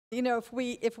You know, if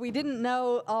we didn't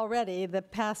know already, the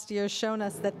past year's shown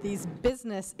us that these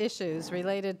business issues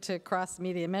related to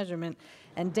cross-media measurement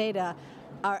and data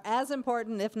are as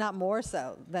important, if not more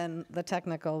so, than the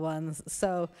technical ones.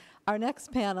 So our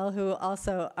next panel, who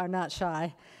also are not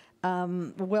shy,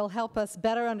 will help us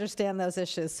better understand those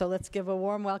issues. So let's give a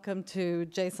warm welcome to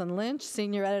Jason Lynch,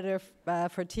 Senior Editor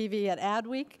for TV at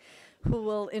Adweek, who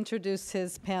will introduce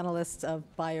his panelists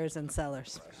of buyers and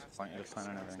sellers. Sign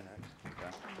on everything.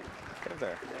 Okay. Go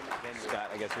there. Scott,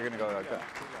 I guess you're going to go like that.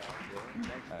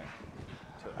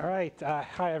 All right.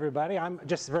 Hi, everybody. I'm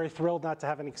just very thrilled not to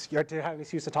have an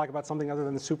excuse to talk about something other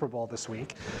than the Super Bowl this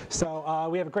week. So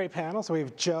we have a great panel. So we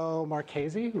have Joe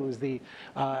Marchese, who is the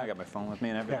I got my phone with me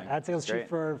and everything. Ad Sales Chief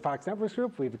for Fox Networks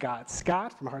Group. We've got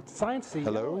Scott from Hearts and Science, CEO,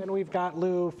 hello, and we've got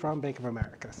Lou from Bank of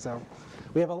America. So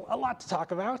we have a lot to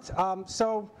talk about.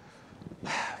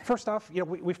 First off, you know,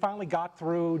 we finally got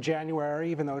through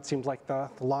January, even though it seems like the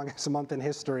longest month in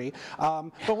history.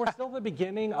 But we're still at the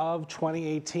beginning of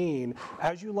 2018.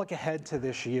 As you look ahead to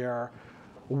this year,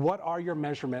 what are your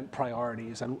measurement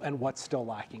priorities and what's still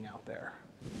lacking out there?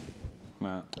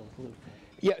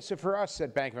 Yeah, so for us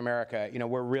at Bank of America, you know,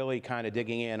 we're really kind of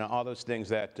digging in on all those things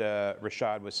that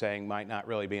Rashad was saying might not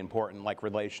really be important, like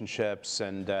relationships.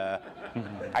 And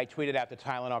I tweeted out the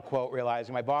Tylenol quote,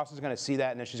 realizing my boss is going to see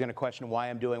that and then she's going to question why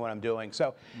I'm doing what I'm doing.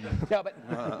 So, no, but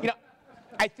you know,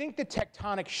 I think the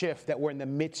tectonic shift that we're in the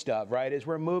midst of, right, is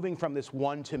we're moving from this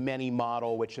one-to-many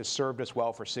model, which has served us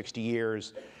well for 60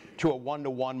 years, to a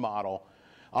one-to-one model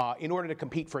in order to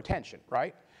compete for attention,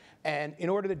 right? And in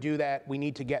order to do that, we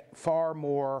need to get far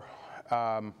more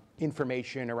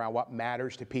information around what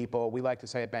matters to people. We like to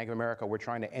say at Bank of America, we're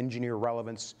trying to engineer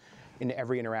relevance into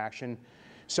every interaction.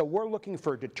 So we're looking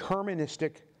for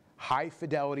deterministic,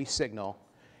 high-fidelity signal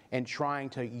and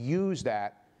trying to use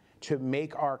that to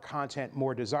make our content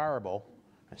more desirable.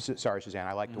 Sorry, Suzanne,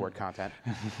 I like the word content.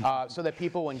 So that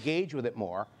people will engage with it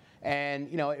more. And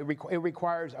you know, it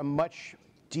requires a much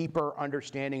deeper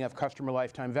understanding of customer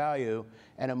lifetime value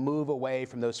and a move away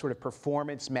from those sort of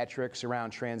performance metrics around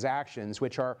transactions,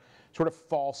 which are sort of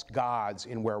false gods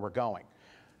in where we're going.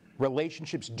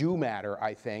 Relationships do matter,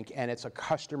 I think, and it's a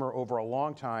customer over a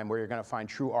long time where you're going to find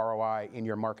true ROI in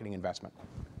your marketing investment.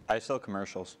 I sell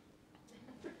commercials.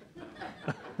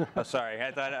 Oh, sorry,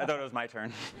 I thought it was my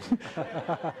turn.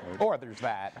 Or there's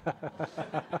that.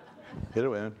 Hit it,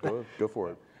 man. Go for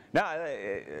it. No,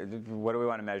 what do we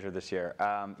want to measure this year?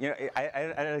 You know, I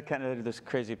had kind of this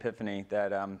crazy epiphany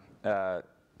that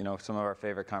you know, some of our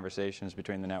favorite conversations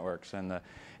between the networks and the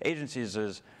agencies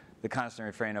is the constant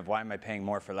refrain of why am I paying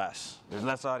more for less? There's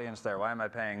less audience there. Why am I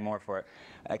paying more for it?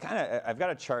 I've got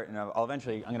a chart, and I'm going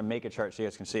to make a chart so you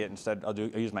guys can see it. Instead, I'll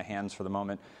use my hands for the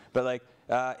moment. But like,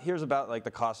 here's about like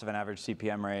the cost of an average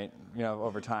CPM rate, you know,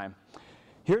 over time.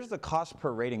 Here's the cost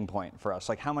per rating point for us,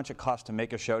 like how much it costs to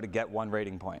make a show to get one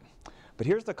rating point. But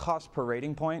here's the cost per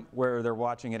rating point where they're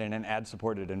watching it in an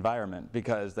ad-supported environment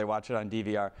because they watch it on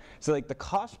DVR. So like the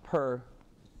cost per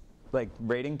like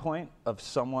rating point of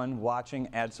someone watching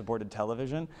ad-supported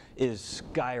television is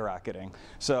skyrocketing.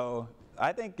 So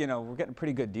I think, you know, we're getting a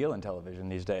pretty good deal in television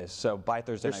these days. So buy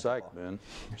Thursday Night Football. You're psyched, man.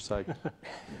 You're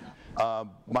psyched.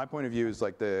 My point of view is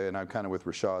like and I'm kind of with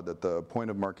Rashad, that the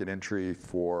point of market entry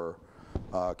for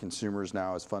consumers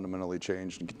now has fundamentally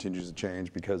changed and continues to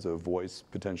change because of voice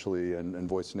potentially and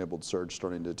voice-enabled search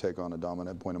starting to take on a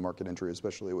dominant point of market entry,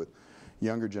 especially with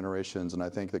younger generations. And I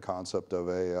think the concept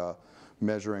of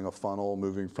measuring a funnel,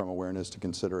 moving from awareness to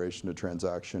consideration to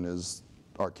transaction is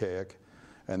archaic,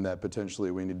 and that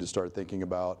potentially we need to start thinking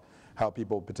about how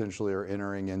people potentially are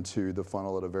entering into the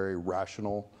funnel at a very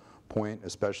rational point,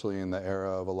 especially in the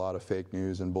era of a lot of fake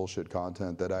news and bullshit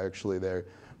content, that they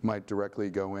might directly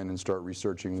go in and start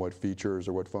researching what features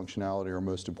or what functionality are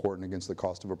most important against the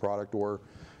cost of a product, or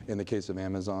in the case of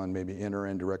Amazon, maybe enter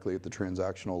in directly at the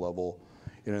transactional level.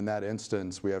 And in that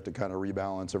instance, we have to kind of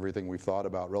rebalance everything we've thought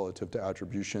about relative to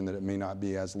attribution, that it may not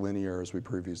be as linear as we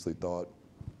previously thought.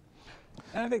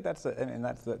 And I think that's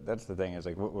the thing is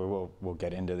like we'll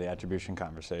get into the attribution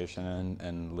conversation,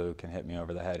 and Lou can hit me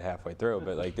over the head halfway through.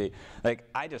 But like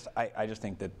I just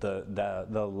think that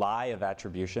the lie of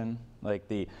attribution, like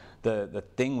the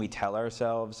thing we tell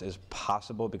ourselves is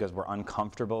possible because we're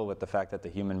uncomfortable with the fact that the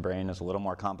human brain is a little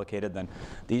more complicated than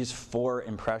these 4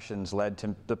 impressions led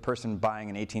to the person buying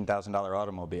an $18,000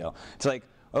 automobile. It's like,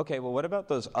 okay, well, what about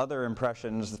those other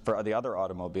impressions for the other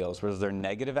automobiles? Was there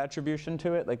negative attribution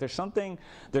to it? Like, there's something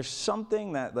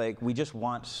that like we just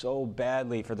want so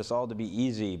badly for this all to be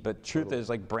easy. But truth is,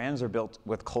 like, brands are built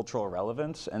with cultural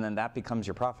relevance, and then that becomes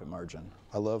your profit margin.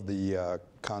 I love the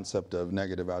concept of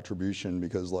negative attribution,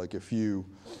 because like if we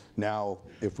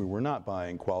were not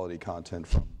buying quality content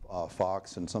from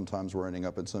Fox, and sometimes we're ending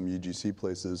up in some UGC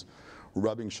places,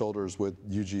 rubbing shoulders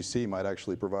with UGC might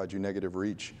actually provide you negative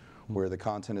reach, where the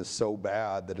content is so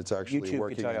bad that it's actually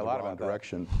working in the wrong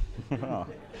direction.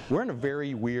 We're in a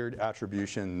very weird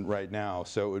attribution right now,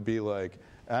 so it would be like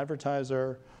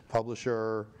advertiser,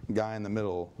 publisher, guy in the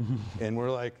middle, and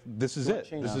we're like, this is it.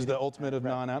 This is the ultimate of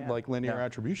linear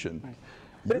attribution. Right.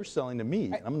 You're selling to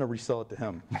me, I'm going to resell it to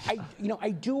him. I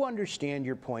do understand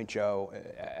your point, Joe,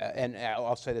 and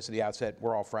I'll say this at the outset,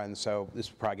 we're all friends, so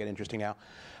this will probably get interesting now.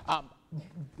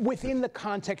 Within the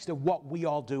context of what we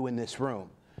all do in this room.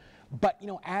 But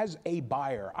as a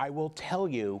buyer, I will tell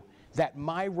you that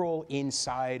my role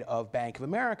inside of Bank of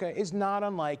America is not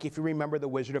unlike, if you remember The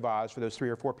Wizard of Oz, for those 3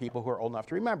 or 4 people who are old enough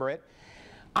to remember it.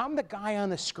 I'm the guy on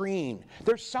the screen.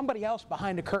 There's somebody else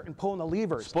behind the curtain pulling the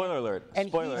levers. Spoiler alert.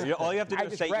 Spoiler. All you have to do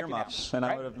is say earmuffs, and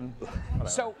I would have been. Whatever.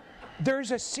 So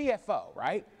there's a CFO,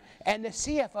 right? And the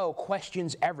CFO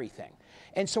questions everything.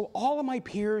 And so all of my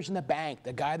peers in the bank,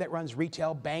 the guy that runs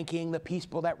retail banking, the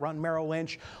people that run Merrill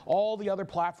Lynch, all the other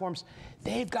platforms,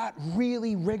 they've got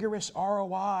really rigorous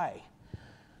ROI.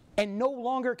 And no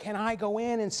longer can I go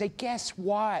in and say, guess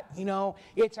what?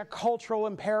 It's a cultural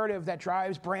imperative that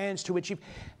drives brands to achieve.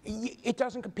 It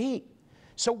doesn't compete.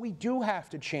 So we do have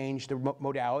to change the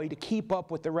modality to keep up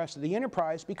with the rest of the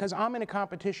enterprise, because I'm in a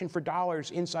competition for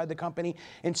dollars inside the company,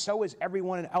 and so is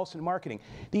everyone else in marketing.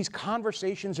 These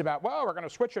conversations about, well, we're going to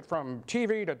switch it from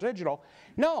TV to digital.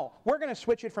 No, we're going to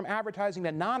switch it from advertising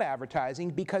to not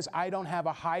advertising, because I don't have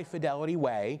a high fidelity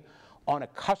way on a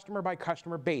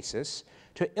customer-by-customer basis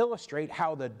to illustrate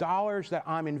how the dollars that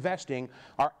I'm investing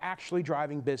are actually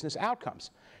driving business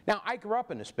outcomes. Now, I grew up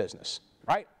in this business,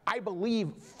 right? I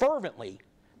believe fervently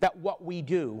that what we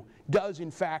do does, in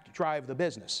fact, drive the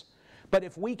business. But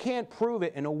if we can't prove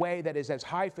it in a way that is as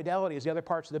high fidelity as the other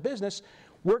parts of the business,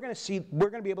 we're going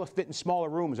to be able to fit in smaller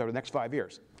rooms over the next 5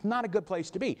 years. Not a good place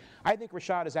to be. I think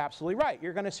Rashad is absolutely right.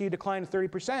 You're going to see a decline of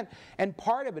 30%, and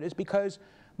part of it is because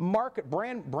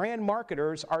brand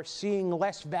marketers are seeing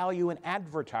less value in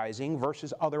advertising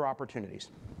versus other opportunities.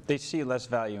 They see less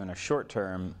value in a short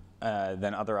term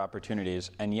than other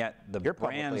opportunities, and yet the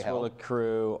brands will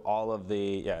accrue all of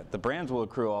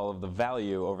the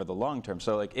value over the long term.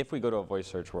 So like if we go to a voice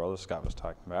search world, as Scott was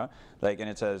talking about, like, and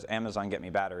it says Amazon get me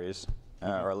batteries,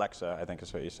 or Alexa, I think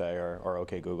is what you say, or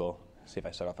OK Google. See if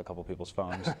I set off a couple people's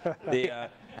phones.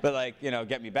 But like,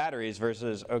 get me batteries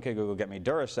versus OK Google, get me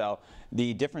Duracell.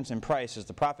 The difference in price is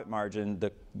the profit margin,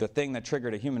 the thing that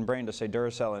triggered a human brain to say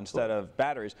Duracell instead of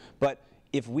batteries. But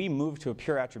if we move to a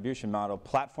pure attribution model,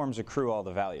 platforms accrue all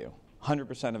the value.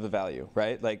 100% of the value,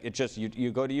 right? Like it just,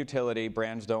 you go to utility,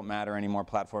 brands don't matter anymore,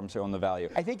 platforms own the value.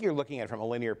 I think you're looking at it from a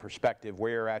linear perspective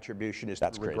where your attribution is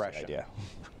through regression. Idea.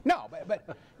 No,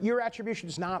 but your attribution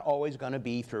is not always going to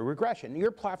be through regression. Your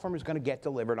platform is going to get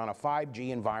delivered on a 5G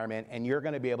environment, and you're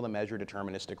going to be able to measure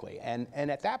deterministically. And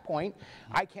at that point,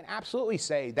 I can absolutely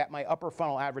say that my upper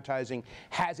funnel advertising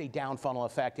has a down funnel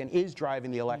effect and is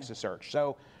driving the Alexa search.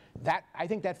 So I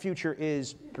think that future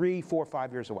is 3, 4,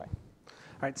 5 years away.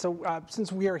 All right, so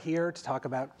since we are here to talk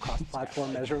about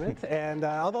cross-platform measurement, and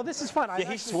although this is fun,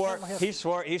 he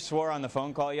swore on the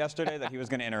phone call yesterday that he was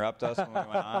going to interrupt us when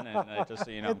we went on, and just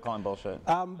so you know, I'm calling bullshit.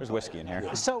 There's whiskey in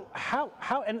here. So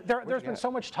and there's been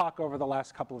so much talk over the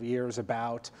last couple of years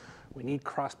about we need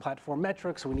cross-platform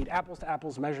metrics, we need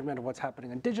apples-to-apples measurement of what's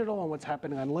happening on digital and what's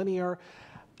happening on linear.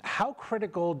 How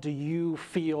critical do you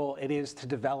feel it is to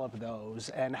develop those,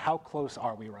 and how close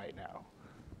are we right now?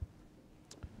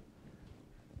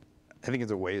 I think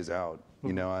it's a ways out,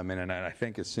 and I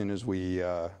think as soon as we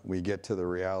get to the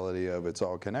reality of it's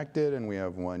all connected and we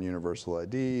have one universal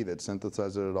ID that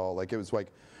synthesizes it all, like it was like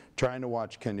trying to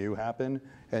watch Canoe happen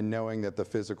and knowing that the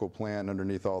physical plant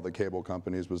underneath all the cable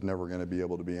companies was never going to be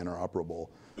able to be interoperable,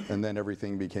 and then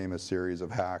everything became a series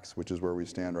of hacks, which is where we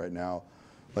stand right now.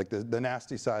 Like the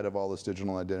nasty side of all this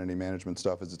digital identity management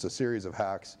stuff is it's a series of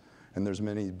hacks, and there's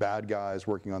many bad guys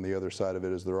working on the other side of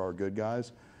it as there are good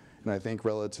guys. And I think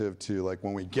relative to like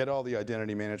when we get all the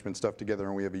identity management stuff together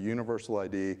and we have a universal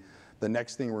ID, the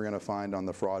next thing we're going to find on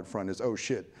the fraud front is, oh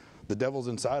shit, the devil's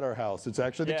inside our house. It's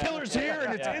actually the killer's here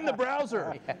and it's in the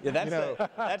browser. Yeah,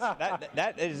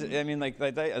 that is. I mean, like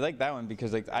I like that one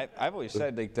because like I've always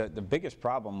said like the biggest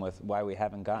problem with why we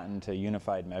haven't gotten to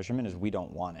unified measurement is we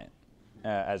don't want it.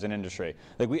 as an industry.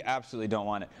 Like, we absolutely don't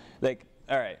want it. Like,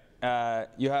 all right.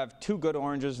 You have 2 good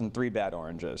oranges and 3 bad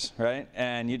oranges, right?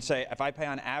 And you'd say, if I pay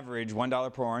on average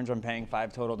 $1 per orange, I'm paying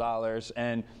 $5 total,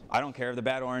 and I don't care if the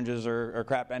bad oranges are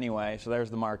crap anyway, so there's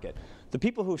the market. The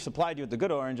people who supplied you with the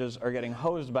good oranges are getting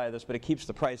hosed by this, but it keeps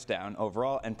the price down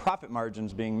overall, and profit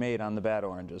margins being made on the bad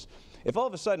oranges. If all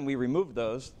of a sudden we removed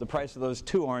those, the price of those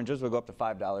 2 oranges would go up to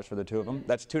 $5 for the 2 of them.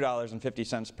 That's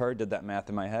 $2.50 per, did that math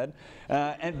in my head.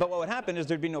 But what would happen is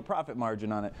there'd be no profit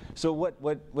margin on it. So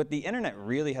what the internet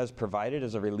really has provided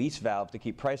is a release valve to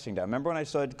keep pricing down. Remember when I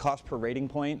said cost per rating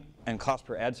point and cost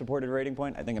per ad-supported rating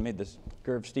point? I think I made this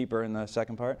curve steeper in the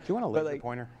second part. Do you want a laser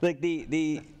pointer? Like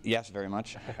yes, very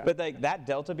much. But like that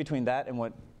delta between that and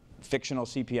what fictional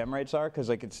CPM rates are, because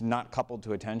like it's not coupled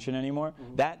to attention anymore,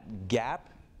 that gap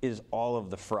is all of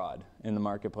the fraud in the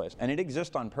marketplace, and it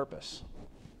exists on purpose.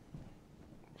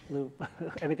 Lou,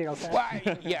 anything else to add?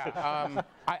 Well, yeah,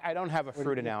 I don't have a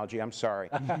fruit analogy, I'm sorry.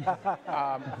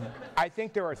 I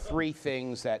think there are 3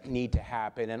 things that need to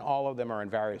happen, and all of them are in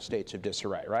various states of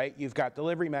disarray, right? You've got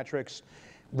delivery metrics.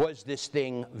 Was this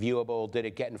thing viewable? Did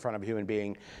it get in front of a human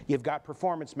being? You've got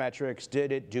performance metrics.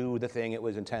 Did it do the thing it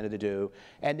was intended to do?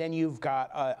 And then you've got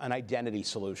an identity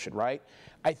solution, right?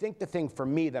 I think the thing for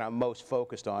me that I'm most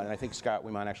focused on, and I think, Scott,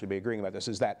 we might actually be agreeing about this,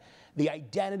 is that the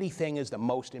identity thing is the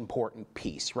most important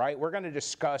piece, right? We're going to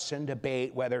discuss and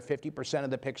debate whether 50%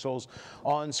 of the pixels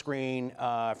on screen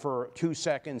for 2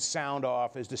 seconds sound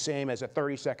off is the same as a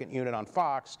 30-second unit on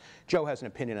Fox. Joe has an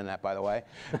opinion on that, by the way.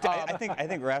 I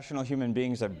think rational human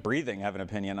beings that breathing have an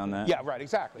opinion on that. Yeah, right,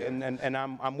 exactly. And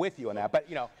I'm with you on that. But,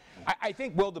 you know, I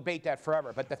think we'll debate that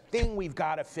forever. But the thing we've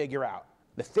got to figure out,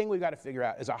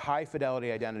 is a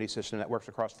high-fidelity identity system that works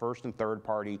across first and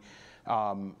third-party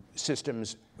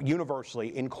systems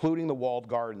universally, including the walled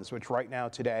gardens, which right now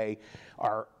today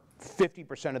are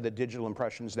 50% of the digital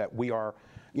impressions that we are,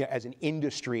 as an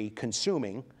industry,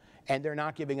 consuming. And they're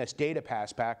not giving us data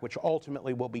pass back, which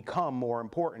ultimately will become more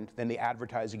important than the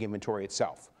advertising inventory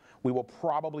itself. We will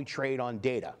probably trade on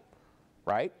data,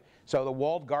 right? So the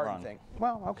walled garden thing.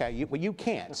 Well, okay, you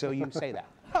can't, so you say that.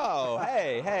 Oh,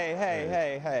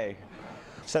 hey.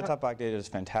 Set-top box data is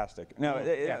fantastic. No,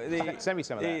 send me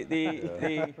some of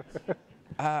that.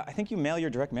 I think you mail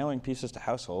your direct mailing pieces to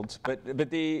households, but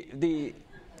the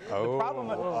problem.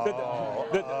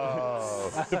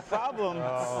 The problem.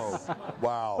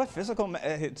 Wow. What physical?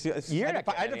 I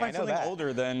define something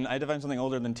older than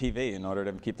TV in order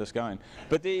to keep this going.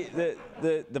 But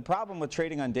the problem with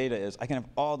trading on data is I can have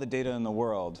all the data in the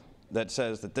world that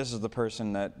says that this is the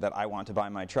person that I want to buy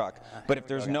my truck. But if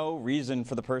there's no reason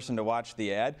for the person to watch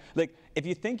the ad, like if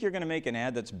you think you're going to make an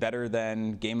ad that's better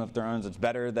than Game of Thrones, it's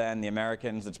better than The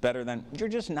Americans, it's better than, you're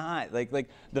just not. Like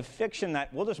the fiction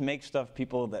that we'll just make stuff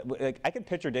people that, like I could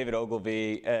picture David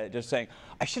Ogilvy just saying,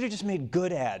 I should have just made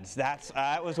good ads. That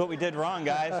was what we did wrong,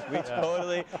 guys.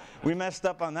 We messed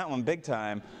up on that one big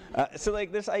time. So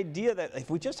like this idea that if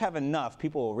we just have enough,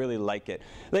 people will really like it.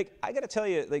 Like I got to tell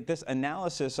you, like this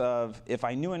analysis of if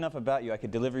I knew enough about you, I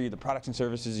could deliver you the products and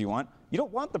services you want. You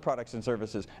don't want the products and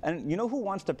services. And you know who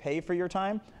wants to pay for your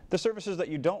time? The services that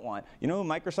you don't want. You know who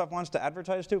Microsoft wants to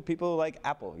advertise to? People like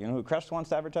Apple. You know who Crest wants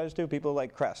to advertise to? People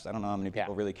like Crest. I don't know how many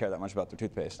people really care that much about their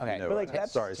toothpaste. Okay. No, like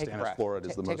sorry, stannous fluoride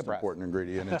is the most important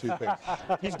ingredient in toothpaste.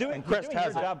 He's doing Crest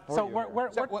has your job for So you.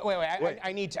 wait.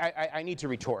 I need to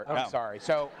retort. I'm sorry.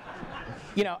 So,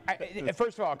 you know,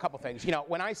 first of all, a couple things. You know,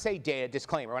 when I say data,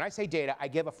 disclaimer. When I say data, I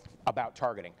give about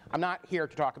targeting. I'm not here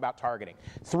to talk about targeting.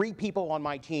 3 people on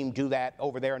my team do that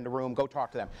over there in the room. Go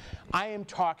talk to them. I am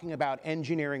talking about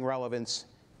engineering relevance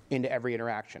into every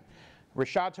interaction.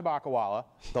 Rashad Tabakawala,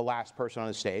 the last person on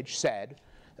the stage, said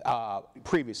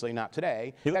previously, not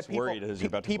today,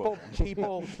 that people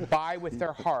buy with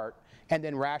their heart and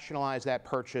then rationalize that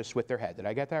purchase with their head. Did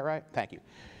I get that right? Thank you.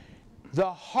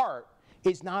 The heart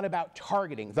is not about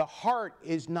targeting. The heart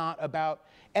is not about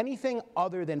anything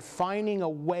other than finding a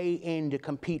way in to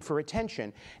compete for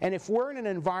attention. And if we're in an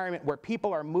environment where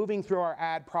people are moving through our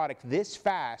ad product this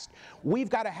fast, we've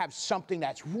got to have something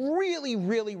that's really,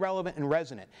 really relevant and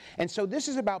resonant. And so this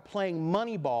is about playing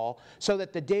Moneyball so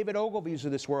that the David Ogilvy's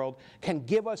of this world can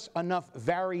give us enough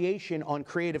variation on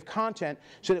creative content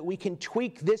so that we can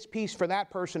tweak this piece for that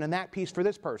person and that piece for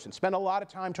this person. Spend a lot of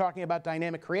time talking about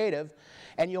dynamic creative,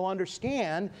 and you'll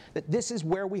understand that this is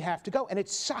where we have to go. And it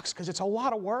sucks because it's a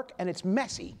lot of work and it's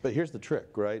messy. But here's the trick,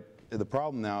 right? The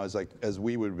problem now is, like, as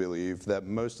we would believe, that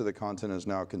most of the content is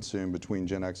now consumed between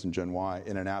Gen X and Gen Y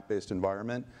in an app-based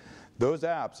environment. Those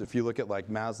apps, if you look at like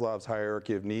Maslow's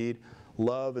hierarchy of need,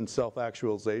 love and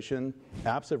self-actualization,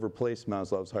 apps have replaced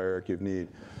Maslow's hierarchy of need.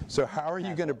 So how are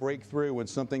you going to break through when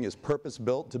something is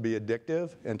purpose-built to be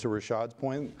addictive? And to Rashad's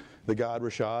point, the god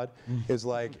Rashad, is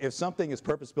like, if something is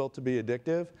purpose-built to be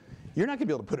addictive, you're not going to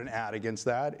be able to put an ad against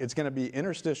that. It's going to be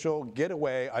interstitial, get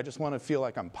away, I just want to feel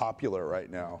like I'm popular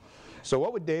right now. So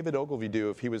what would David Ogilvy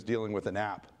do if he was dealing with an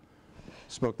app?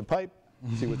 Smoke the pipe,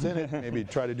 see what's in it, maybe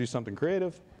try to do something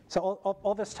creative. So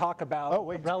all this talk about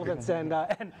relevance and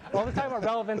all the time about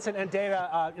relevance and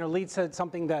data, leads to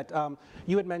something that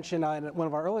you had mentioned in one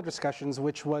of our earlier discussions,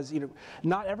 which was,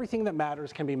 not everything that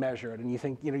matters can be measured. And you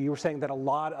think, you were saying that a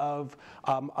lot of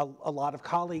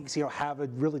colleagues, have a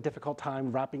really difficult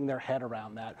time wrapping their head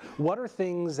around that. What are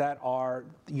things that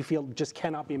you feel just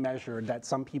cannot be measured that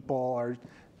some people are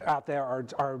out there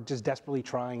are just desperately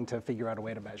trying to figure out a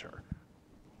way to measure?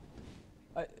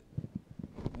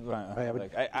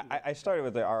 I started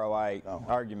with the ROI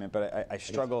argument, but I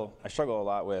struggle a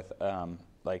lot with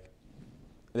like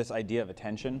this idea of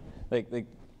attention.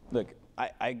 Look,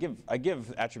 I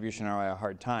give attribution ROI a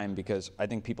hard time because I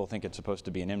think people think it's supposed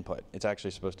to be an input. It's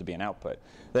actually supposed to be an output.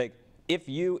 Like, if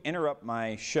you interrupt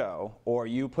my show or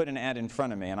you put an ad in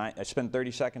front of me and I spend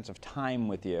 30 seconds of time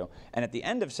with you, and at the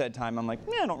end of said time I'm like,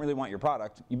 I don't really want your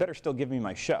product, you better still give me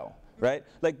my show, right?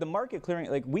 Like the market clearing,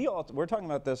 like we're talking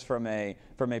about this from a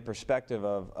perspective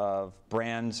of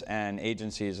brands and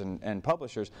agencies and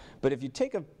publishers, but if you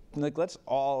take let's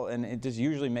all, and it just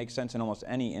usually makes sense in almost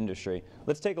any industry,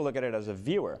 let's take a look at it as a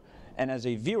viewer. And as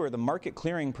a viewer, the market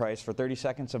clearing price for 30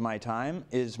 seconds of my time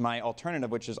is my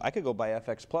alternative, which is I could go buy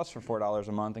FX Plus for $4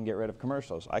 a month and get rid of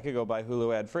commercials. I could go buy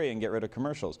Hulu ad free and get rid of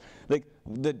commercials. Like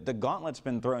the gauntlet's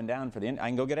been thrown down for I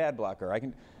can go get ad blocker.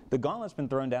 The gauntlet's been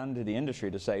thrown down to the industry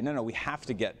to say, no, we have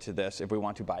to get to this if we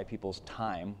want to buy people's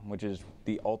time, which is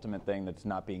the ultimate thing that's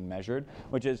not being measured,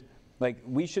 which is like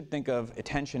we should think of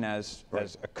attention as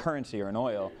a currency or an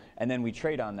oil, and then we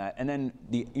trade on that, and then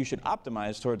you should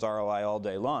optimize towards ROI all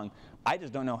day long. I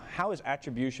just don't know, how is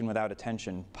attribution without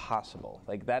attention possible?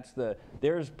 Like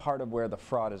there's part of where the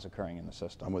fraud is occurring in the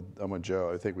system. I'm with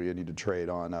Joe. I think we need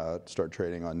to start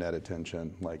trading on net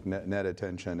attention. Like net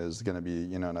attention is going to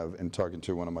be, and in talking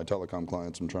to one of my telecom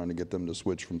clients, I'm trying to get them to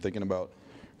switch from thinking about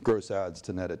gross ads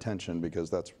to net attention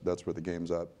because that's where the game's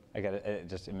at.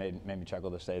 It made me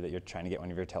chuckle to say that you're trying to get one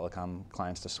of your telecom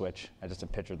clients to switch. I just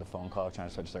pictured the phone call trying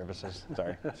to switch services.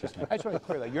 Sorry, it's just me. I just want to be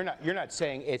clear, though. You're not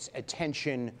saying it's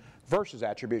attention versus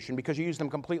attribution because you use them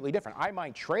completely different. I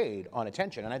might trade on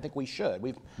attention, and I think we should.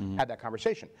 We've had that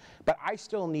conversation. But I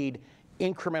still need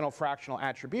incremental fractional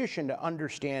attribution to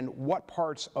understand what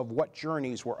parts of what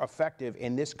journeys were effective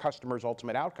in this customer's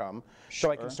ultimate outcome,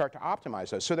 so I can start to optimize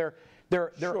those. So they're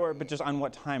sure, but just on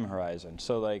what time horizon?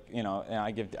 So like,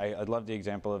 I love the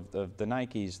example of the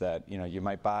Nikes that you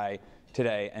might buy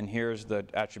today, and here's the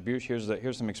attribution,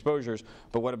 here's some exposures.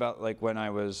 But what about like when I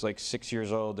was like 6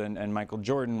 years old and Michael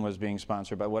Jordan was being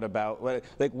sponsored? But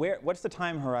what's the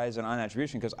time horizon on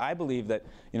attribution? Because I believe that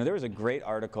there was a great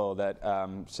article that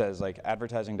says like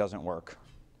advertising doesn't work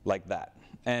like that.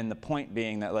 And the point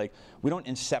being that like we don't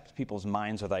incept people's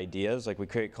minds with ideas, like we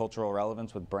create cultural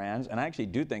relevance with brands. And I actually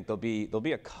do think there'll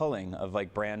be a culling of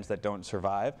like brands that don't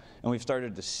survive, and we've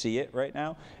started to see it right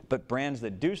now. But brands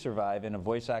that do survive in a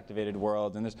voice-activated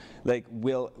world, and this like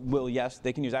will yes,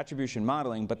 they can use attribution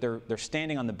modeling, but they're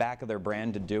standing on the back of their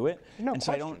brand to do it. No and question.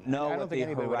 So I don't know I don't what think the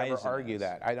anybody would ever argue is.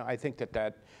 that. I think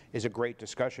that is a great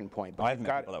discussion point. But I've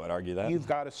met people that would argue that. You've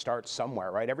got to start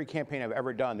somewhere, right? Every campaign I've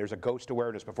ever done, there's a ghost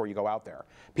awareness before you go out there.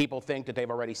 People think that they've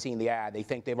already seen the ad. They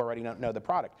think they've already know the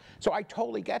product. So I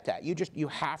totally get that. You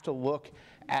have to look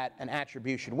at an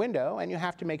attribution window, and you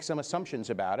have to make some assumptions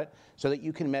about it so that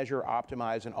you can measure,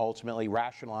 optimize, and ultimately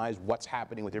rationalize what's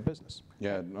happening with your business.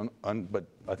 Yeah, but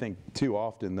I think too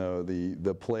often though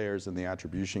the players in the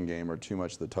attribution game are too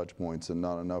much the touch points and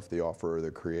not enough the offer or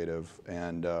the creative.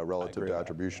 And relative to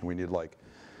attribution, we need like,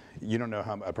 you don't know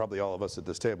how probably all of us at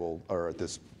this table or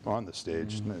on the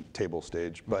stage, table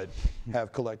stage, but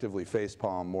have collectively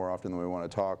facepalm more often than we want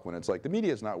to talk when it's like the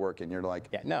media's not working. You're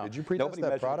like, did you pretest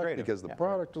that product because the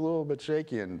product a little bit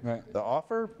shaky and the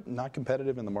offer not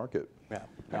competitive in the market. Yeah,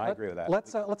 no, I agree with that.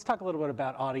 Let's talk a little bit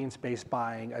about audience-based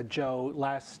buying. Joe,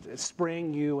 last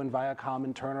spring, you and Viacom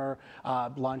and Turner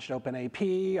launched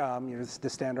OpenAP, the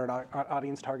standard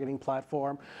audience targeting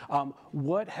platform.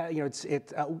 It's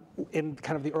in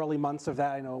kind of the early months of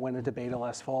that. I know it went into beta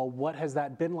last fall. What has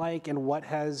that been like, and what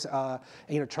has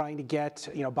trying to get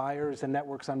buyers and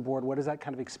networks on board? What has that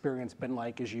kind of experience been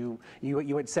like? As you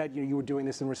had said, you were doing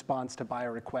this in response to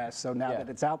buyer requests. So now that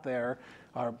it's out there,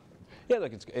 Yeah,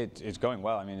 look, it's going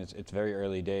well. I mean, it's very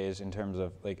early days in terms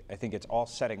of, like, I think it's all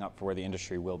setting up for where the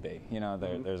industry will be. You know,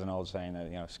 there's an old saying that,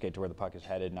 you know, skate to where the puck is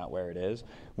headed, not where it is.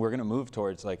 We're going to move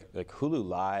towards like Hulu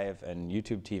Live and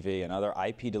YouTube TV and other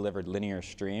IP-delivered linear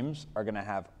streams are going to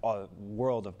have a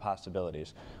world of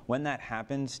possibilities. When that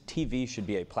happens, TV should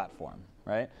be a platform.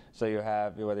 Right? So you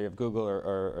have, whether you have Google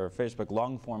or Facebook,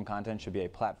 long-form content should be a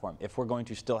platform if we're going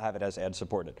to still have it as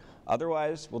ad-supported.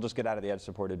 Otherwise, we'll just get out of the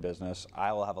ad-supported business.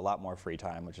 I will have a lot more free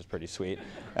time, which is pretty sweet.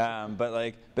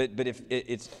 But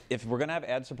if we're going to have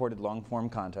ad-supported long-form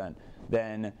content,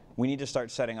 then we need to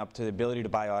start setting up to the ability to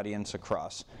buy audience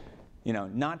across. You know,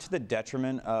 not to the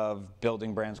detriment of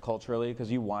building brands culturally, because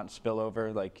you want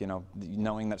spillover, like, you know,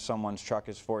 knowing that someone's truck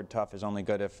is Ford Tough is only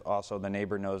good if also the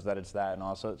neighbor knows that it's that, and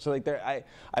also, so like I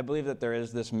believe that there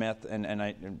is this myth, and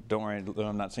I, don't worry,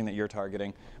 I'm not saying that you're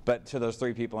targeting, but to those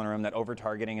 3 people in a room, that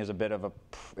over-targeting is a bit of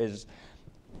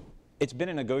it's been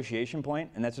a negotiation point,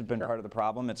 and that's been part of the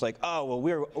problem. It's like, oh,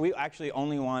 well, we actually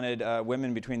only wanted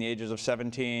women between the ages of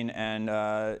 17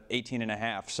 and 18 and a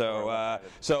half. So,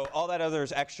 so all that other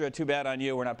is extra. Too bad on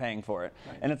you. We're not paying for it.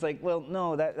 Right. And it's like, well,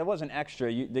 no, that wasn't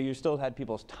extra. You still had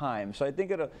people's time. So I think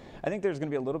there's going to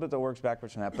be a little bit that works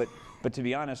backwards from that. But to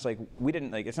be honest, like, we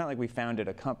didn't, like, it's not like we founded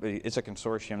a company. It's a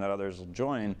consortium that others will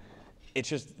join. It's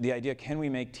just the idea, can we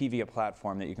make TV a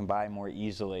platform that you can buy more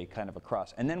easily kind of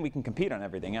across? And then we can compete on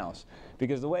everything else.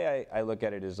 Because the way I look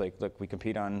at it is, like, look, we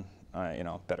compete on you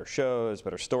know, better shows,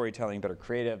 better storytelling, better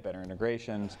creative, better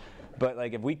integrations. But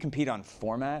like, if we compete on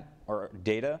format or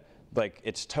data, like,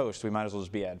 it's toast. We might as well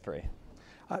just be ad-free.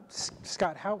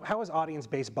 Scott, how has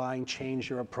audience-based buying changed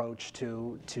your approach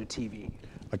to TV?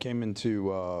 I came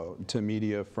into to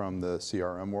media from the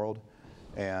CRM world,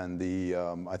 and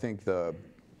I think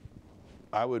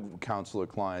I would counsel a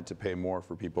client to pay more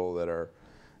for people that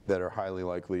are highly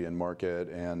likely in market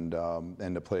and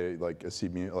to play like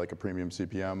a premium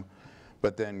CPM.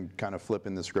 But then kind of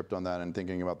flipping the script on that and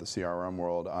thinking about the CRM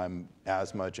world, I'm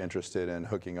as much interested in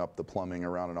hooking up the plumbing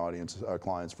around an audience, a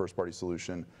client's first-party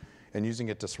solution, and using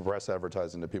it to suppress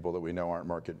advertising to people that we know aren't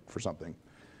market for something.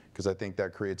 Because I think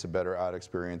that creates a better ad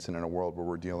experience, and in a world where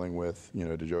we're dealing with, you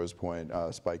know, to Joe's point,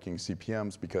 spiking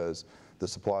CPMs because the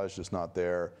supply is just not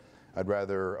there. I'd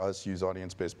rather us use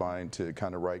audience-based buying to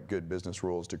kind of write good business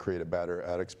rules to create a better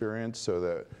ad experience, so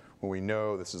that when we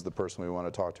know this is the person we want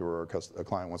to talk to or a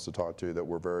client wants to talk to, that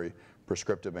we're very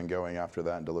prescriptive in going after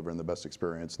that and delivering the best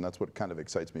experience. And that's what kind of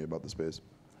excites me about the space.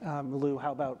 Lou,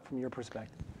 how about from your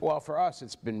perspective? Well, for us,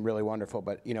 it's been really wonderful.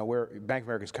 But, you know, Bank of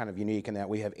America is kind of unique in that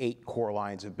we have 8 core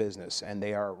lines of business, and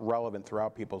they are relevant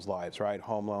throughout people's lives, right?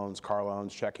 Home loans, car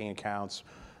loans, checking accounts,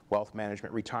 wealth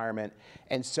management, retirement.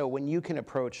 And so when you can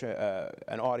approach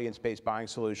an audience-based buying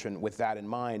solution with that in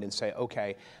mind and say,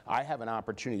 okay, I have an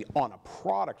opportunity on a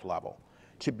product level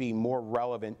to be more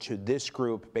relevant to this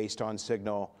group based on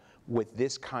signal with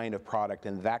this kind of product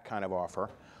and that kind of offer.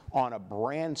 On a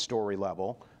brand story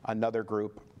level, another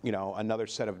group, you know, another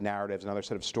set of narratives, another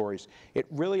set of stories. It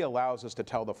really allows us to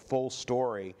tell the full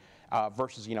story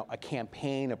versus, you know, a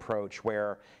campaign approach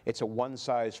where it's a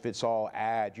one-size-fits-all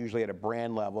ad, usually at a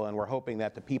brand level, and we're hoping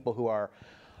that the people who are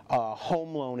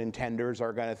home loan intenders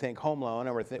are going to think home loan,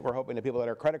 and we're hoping the people that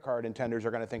are credit card intenders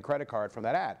are going to think credit card from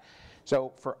that ad.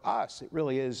 So for us, it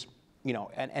really is, you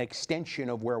know, an extension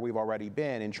of where we've already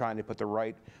been in trying to put the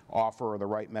right offer or the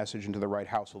right message into the right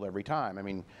household every time. I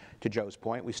mean, to Joe's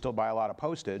point, we still buy a lot of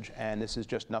postage, and this is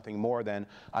just nothing more than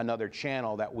another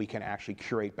channel that we can actually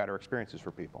curate better experiences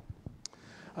for people.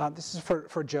 This is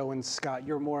for Joe and Scott.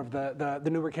 You're more of the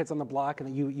newer kids on the block,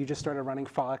 and you just started running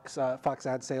Fox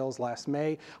ad sales last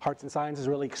May. Hearts and Signs has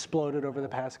really exploded over the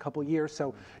past couple years.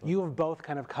 So you have both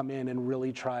kind of come in and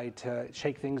really tried to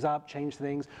shake things up, change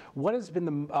things. What's been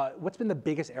the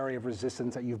biggest area of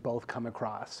resistance that you've both come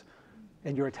across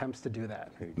in your attempts to do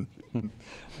that?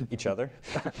 Each other.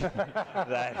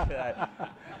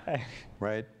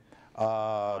 Right.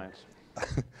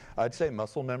 I'd say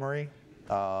muscle memory.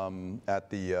 With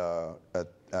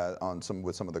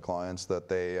some of the clients, that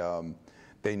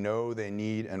they know they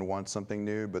need and want something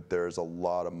new, but there's a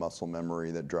lot of muscle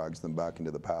memory that drags them back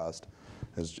into the past.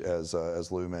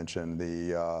 As Lou mentioned,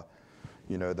 the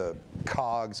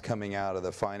cogs coming out of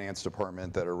the finance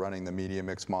department that are running the media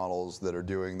mix models that are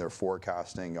doing their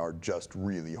forecasting are just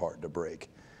really hard to break.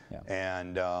 Yeah.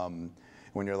 And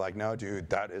when you're like, no, dude,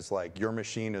 that is like, your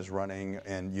machine is running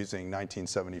and using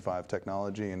 1975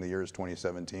 technology, and the year is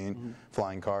 2017,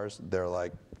 flying cars, they're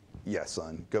like, yes,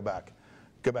 son, go back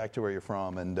to where you're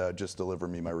from and just deliver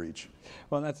me my reach.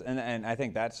 Well, and I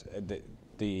think that's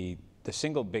the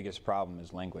single biggest problem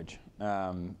is language.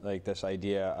 Like this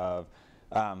idea of,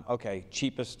 okay,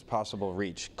 cheapest possible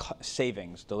reach,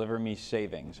 savings, deliver me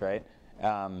savings, right?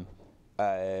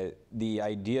 The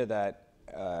idea that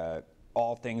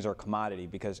all things are commodity,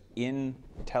 because in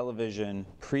television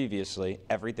previously,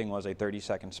 everything was a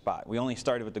 30-second spot. We only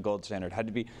started with the gold standard. Had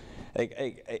to be,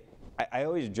 like, I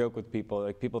always joke with people,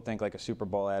 like people think like a Super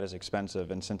Bowl ad is expensive,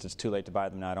 and since it's too late to buy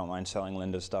them now, I don't mind selling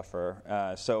Linda's stuff for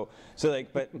her. So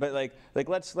like, but like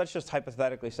let's just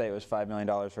hypothetically say it was $5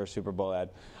 million for a Super Bowl ad.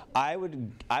 I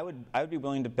would be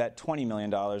willing to bet $20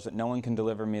 million that no one can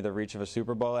deliver me the reach of a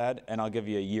Super Bowl ad, and I'll give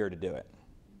you a year to do it.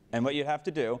 And what you'd have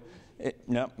to do,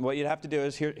 what you'd have to do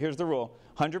is, here's the rule.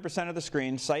 100% of the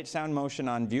screen, sight, sound, motion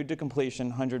on viewed to completion,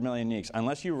 100 million uniques.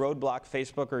 Unless you roadblock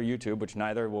Facebook or YouTube, which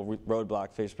neither will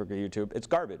roadblock Facebook or YouTube, it's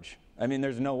garbage. I mean,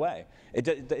 there's no way.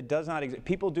 It does not exist.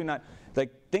 People do not,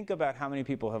 like, think about how many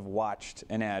people have watched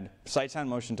an ad, sight, sound,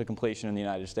 motion to completion in the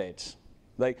United States.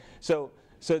 Like, sorry,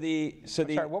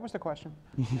 what was the question?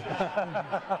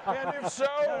 And if so,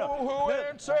 who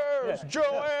answers?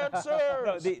 Joe answers.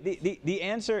 No, the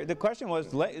answer, the question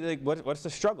was, like, what's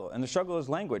the struggle? And the struggle is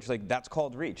language. Like, that's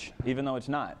called reach, even though it's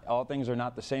not. All things are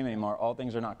not the same anymore. All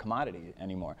things are not commodity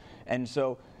anymore. And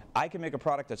so I can make a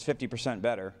product that's 50%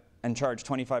 better and charge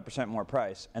 25% more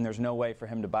price, and there's no way for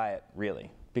him to buy it, really,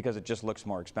 because it just looks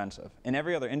more expensive. In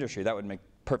every other industry, that would make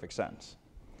perfect sense.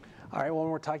 All right, well,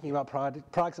 when we're talking about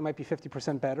products that might be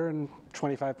 50% better and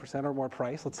 25% or more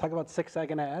price, let's talk about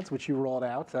 6-second ads, which you rolled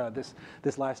out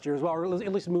this last year as well, or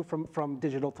at least moved from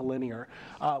digital to linear.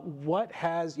 What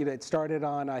has, it started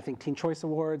on, I think, Teen Choice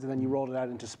Awards, and then you rolled it out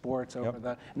into sports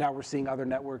over now we're seeing other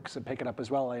networks pick it up as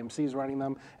well. AMC's running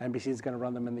them, NBC's going to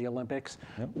run them in the Olympics.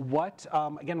 What,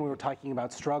 again, we were talking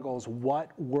about struggles,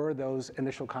 what were those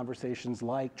initial conversations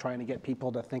like, trying to get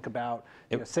people to think about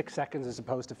 6 seconds as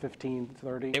opposed to 15,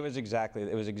 30? It was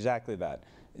exactly that.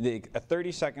 A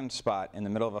 30-second spot in the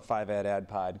middle of a 5-ad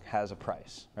pod has a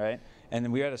price, right? And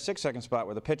then we had a 6-second spot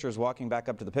where the pitcher is walking back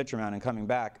up to the pitcher mound and coming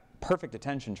back. Perfect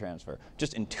attention transfer,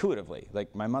 just intuitively.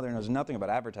 Like, my mother knows nothing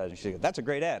about advertising. She goes, "That's a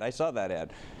great ad. I saw that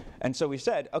ad." And so we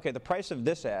said, okay, the price of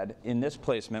this ad in this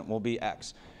placement will be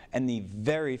X. And the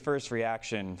very first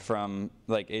reaction from,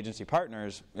 like, agency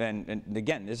partners, and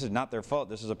again, this is not their fault,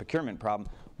 this is a procurement problem,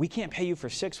 we can't pay you for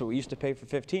 6 what we used to pay for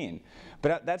 15.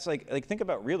 But that's like think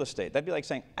about real estate. That'd be like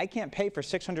saying, I can't pay for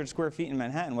 600 square feet in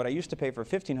Manhattan what I used to pay for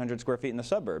 1,500 square feet in the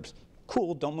suburbs.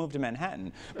 Cool, don't move to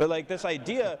Manhattan. But like this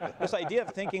idea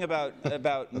of thinking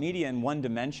about media in one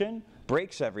dimension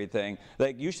breaks everything.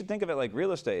 Like, you should think of it like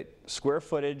real estate. Square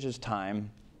footage is time.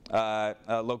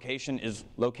 Location is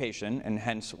location, and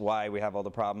hence why we have all the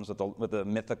problems with the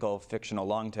mythical, fictional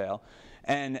long tail.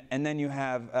 And then you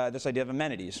have this idea of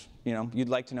amenities. You'd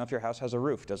like to know if your house has a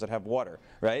roof. Does it have water?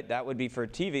 Right? That would be for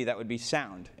TV. That would be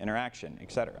sound, interaction,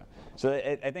 etc. So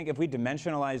I think if we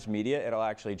dimensionalize media, it'll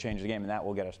actually change the game, and that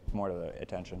will get us more to the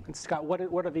attention. And Scott, what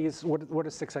are these? What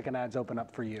does 6-second ads open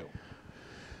up for you?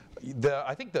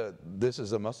 I think this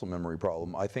is a muscle memory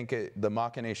problem. I think the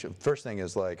machination, first thing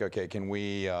is like, okay, can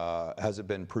we, has it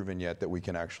been proven yet that we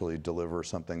can actually deliver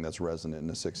something that's resonant in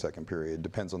a 6-second period?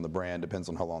 Depends on the brand, depends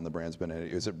on how long the brand's been in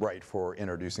it. Is it right for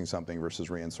introducing something versus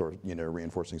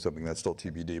reinforcing something? That's still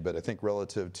TBD. But I think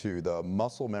relative to the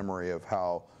muscle memory of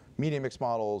how media mix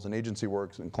models and agency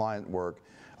works and client work,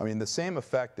 I mean, the same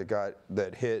effect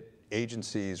that hit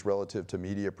agencies relative to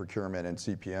media procurement and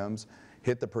CPMs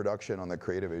hit the production on the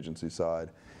creative agency side.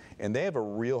 And they have a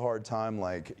real hard time,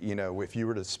 like, if you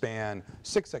were to span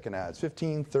 6-second ads,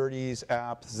 15, 30s,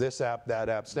 apps, this app, that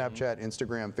app, Snapchat,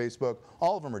 Instagram, Facebook,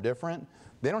 all of them are different.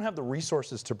 They don't have the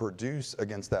resources to produce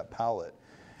against that palette.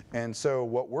 And so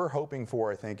what we're hoping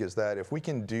for, I think, is that if we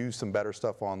can do some better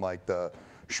stuff on like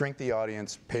shrink the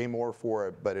audience, pay more for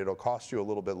it, but it'll cost you a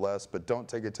little bit less, but don't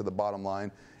take it to the bottom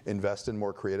line, invest in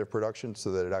more creative production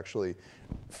so that it actually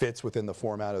fits within the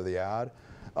format of the ad.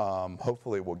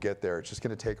 Hopefully we'll get there. It's just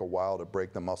going to take a while to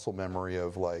break the muscle memory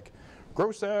of like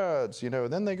gross ads,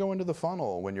 then they go into the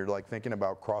funnel when you're like thinking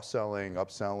about cross-selling,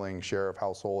 upselling, share of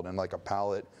household, and like a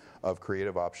palette of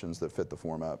creative options that fit the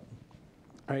format.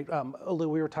 All right, Lou,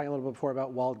 we were talking a little bit before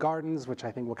about walled gardens, which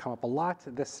I think will come up a lot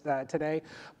today.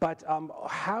 But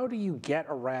how do you get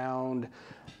around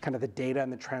kind of the data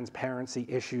and the transparency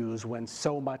issues when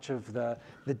so much of the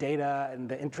data and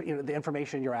the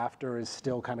information you're after is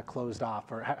still kind of closed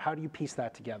off? Or how do you piece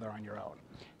that together on your own?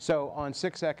 So on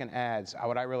 6-second ads,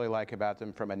 what I really like about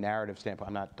them from a narrative standpoint,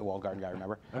 I'm not the walled garden guy,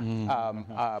 remember?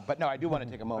 But no, I do want to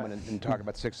take a moment and talk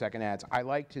about 6-second ads. I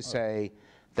like to say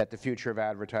that the future of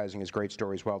advertising is great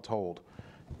stories well told.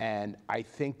 And I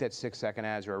think that 6-second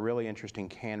ads are a really interesting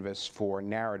canvas for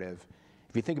narrative.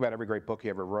 If you think about every great book you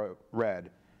ever read,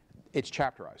 it's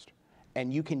chapterized.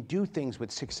 And you can do things with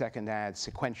 6-second ads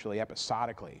sequentially,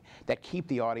 episodically, that keep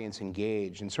the audience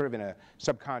engaged and sort of in a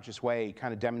subconscious way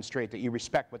kind of demonstrate that you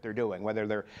respect what they're doing, whether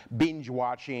they're binge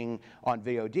watching on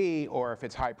VOD or if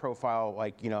it's high profile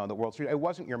like, the World Series. It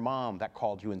wasn't your mom that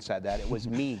called you and said that. It was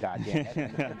me,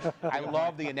 goddammit. I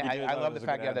love the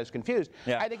fact that I was confused.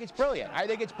 Yeah. I think it's brilliant. I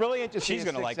think it's brilliant to see She's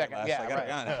going to like it less. Yeah, I got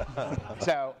right.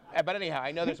 So, but anyhow,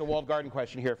 I know there's a walled garden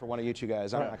question here for one of you two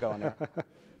guys. I'm not going there.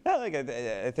 No, I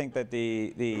think that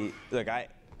look,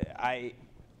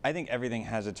 I think everything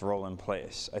has its role in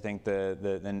place. I think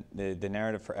the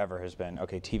narrative forever has been,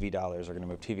 okay, TV dollars are going to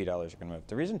move. TV dollars are going to move.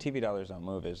 The reason TV dollars don't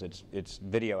move is it's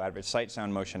video sight,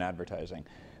 sound, motion advertising.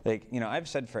 I've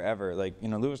said forever,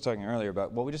 Lou was talking earlier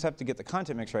about, well, we just have to get the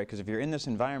content mix right, because if you're in this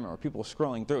environment where people are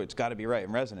scrolling through, it's got to be right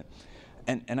and resonant.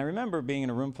 And I remember being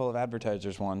in a room full of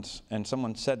advertisers once, and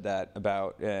someone said that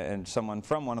about, and someone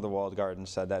from one of the walled gardens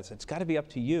said that. It's got to be up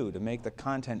to you to make the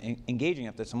content engaging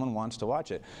enough that someone wants to watch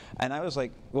it. And I was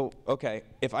like, well, okay,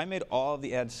 if I made all of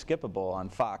the ads skippable on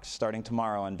Fox starting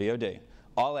tomorrow on VOD,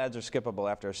 all ads are skippable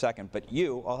after a second, but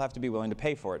you all have to be willing to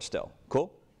pay for it still.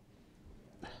 Cool?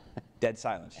 Dead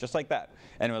silence, just like that.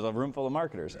 And it was a room full of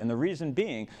marketers. And the reason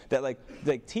being that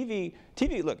TV,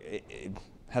 look, it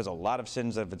has a lot of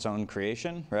sins of its own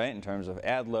creation, right, in terms of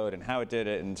ad load and how it did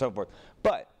it and so forth.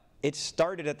 But it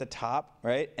started at the top,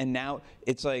 right, and now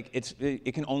it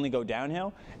can only go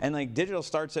downhill. And digital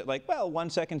starts at 1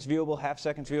 second's viewable, half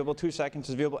second's viewable, 2 seconds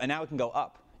is viewable, and now it can go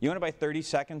up. You want to buy 30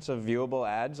 seconds of viewable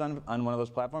ads on one of those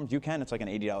platforms? You can. It's like an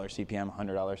 $80 CPM,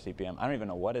 $100 CPM. I don't even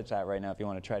know what it's at right now if you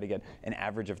want to try to get an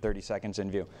average of 30 seconds in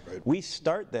view. Right. We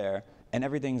start there, and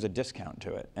everything's a discount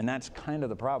to it. And that's kind of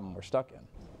the problem we're stuck in.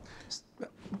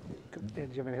 Did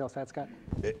you have anything else to add, Scott?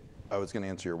 I was going to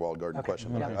answer your walled garden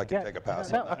question, but Yeah. I can take a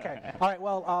pass No, on that. okay. All right.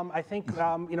 Well, I think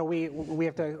we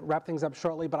have to wrap things up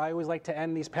shortly, but I always like to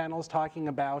end these panels talking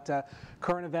about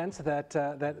current events that touch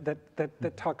on.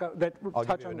 I'll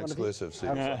give you an exclusive. So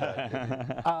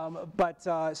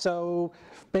so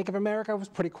Bank of America was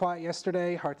pretty quiet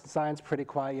yesterday. Hearts and Science pretty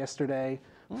quiet yesterday.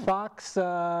 Fox,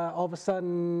 all of a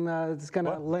sudden, is going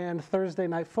to land Thursday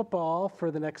Night Football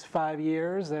for the next 5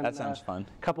 years. And, that sounds fun.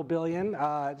 A couple billion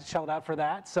shelled out for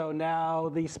that. So now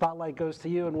the spotlight goes to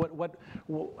you. And what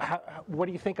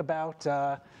do you think about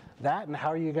that? And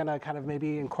how are you going to kind of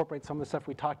maybe incorporate some of the stuff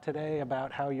we talked today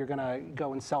about how you're going to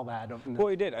go and sell that? Well,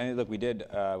 we did. Look, we did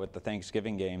with the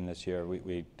Thanksgiving game this year.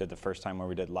 We did the first time where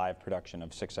we did live production of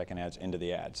 6-second ads into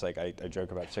the ads. I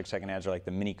joke about 6-second ads are like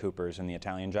the Mini Coopers in the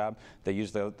Italian Job. They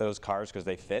use those cars because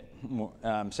they fit.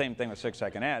 Same thing with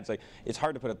 6-second ads. It's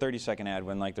hard to put a 30-second ad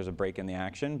when there's a break in the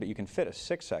action, but you can fit a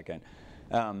 6-second.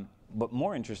 But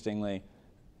more interestingly,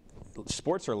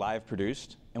 sports are live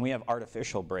produced, and we have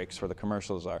artificial breaks where the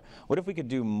commercials are. What if we could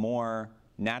do more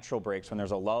natural breaks when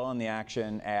there's a lull in the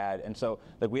action ad? And so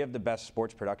we have the best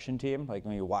sports production team,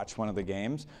 when you watch one of the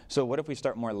games. So what if we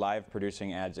start more live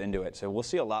producing ads into it? So we'll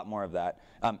see a lot more of that.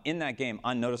 In that game,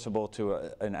 unnoticeable to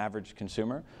an average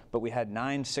consumer, but we had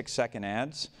 9 6-second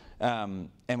ads, and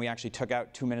we actually took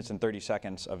out 2 minutes and 30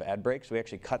 seconds of ad breaks. We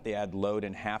actually cut the ad load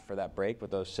in half for that break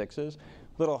with those 6s.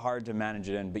 A little hard to manage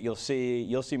it in, but you'll see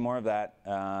more of that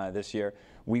this year.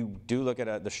 We do look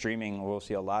at the streaming. We'll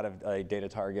see a lot of data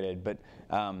targeted, but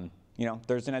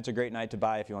Thursday night's a great night to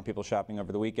buy if you want people shopping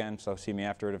over the weekend. So see me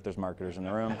after it if there's marketers in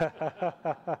the room.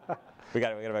 we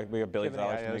got $1 billion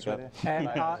to make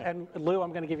up. And Lou,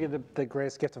 I'm going to give you the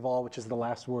greatest gift of all, which is the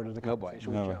last word of the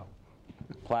conversation with Joe.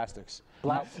 Plastics.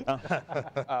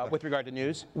 With regard to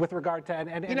news? With regard to,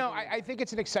 I think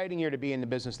it's an exciting year to be in the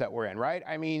business that we're in, right?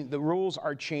 I mean, the rules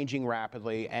are changing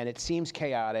rapidly, and it seems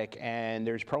chaotic, and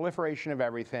there's proliferation of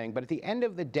everything. But at the end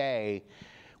of the day,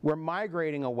 we're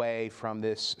migrating away from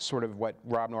this sort of what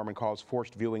Rob Norman calls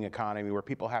forced viewing economy, where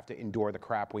people have to endure the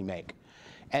crap we make.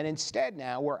 And instead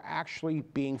now, we're actually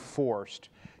being forced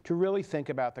to really think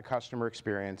about the customer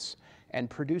experience and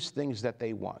produce things that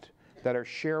they want, that are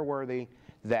share-worthy,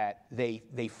 that they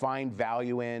find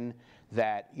value in,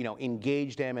 that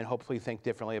engage them and hopefully think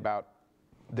differently about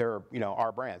their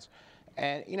our brands.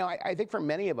 And I think for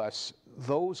many of us,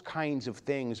 those kinds of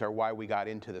things are why we got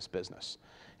into this business.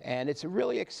 And it's a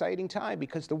really exciting time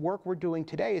because the work we're doing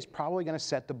today is probably going to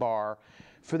set the bar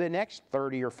for the next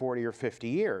 30 or 40 or 50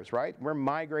 years, right? We're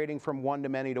migrating from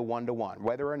one-to-many to one-to-one.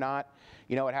 Whether or not,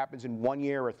 it happens in 1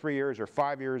 year or 3 years or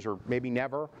 5 years or maybe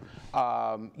never,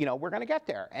 we're going to get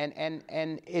there. And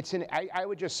I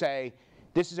would just say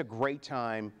this is a great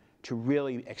time to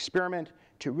really experiment,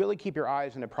 to really keep your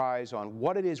eyes on the prize on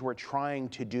what it is we're trying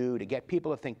to do to get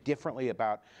people to think differently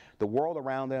about the world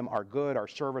around them, our good, our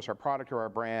service, our product, or our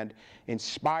brand,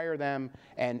 inspire them,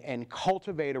 and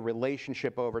cultivate a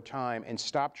relationship over time, and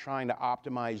stop trying to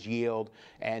optimize yield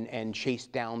and chase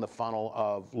down the funnel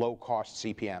of low-cost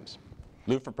CPMs.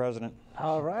 Lou for president.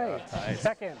 All right.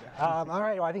 Second. All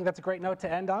right. Well, I think that's a great note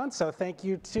to end on. So thank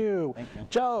you to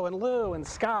Joe and Lou and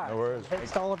Scott. No worries. Thanks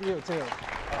to all of you, too.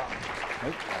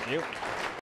 Thank you.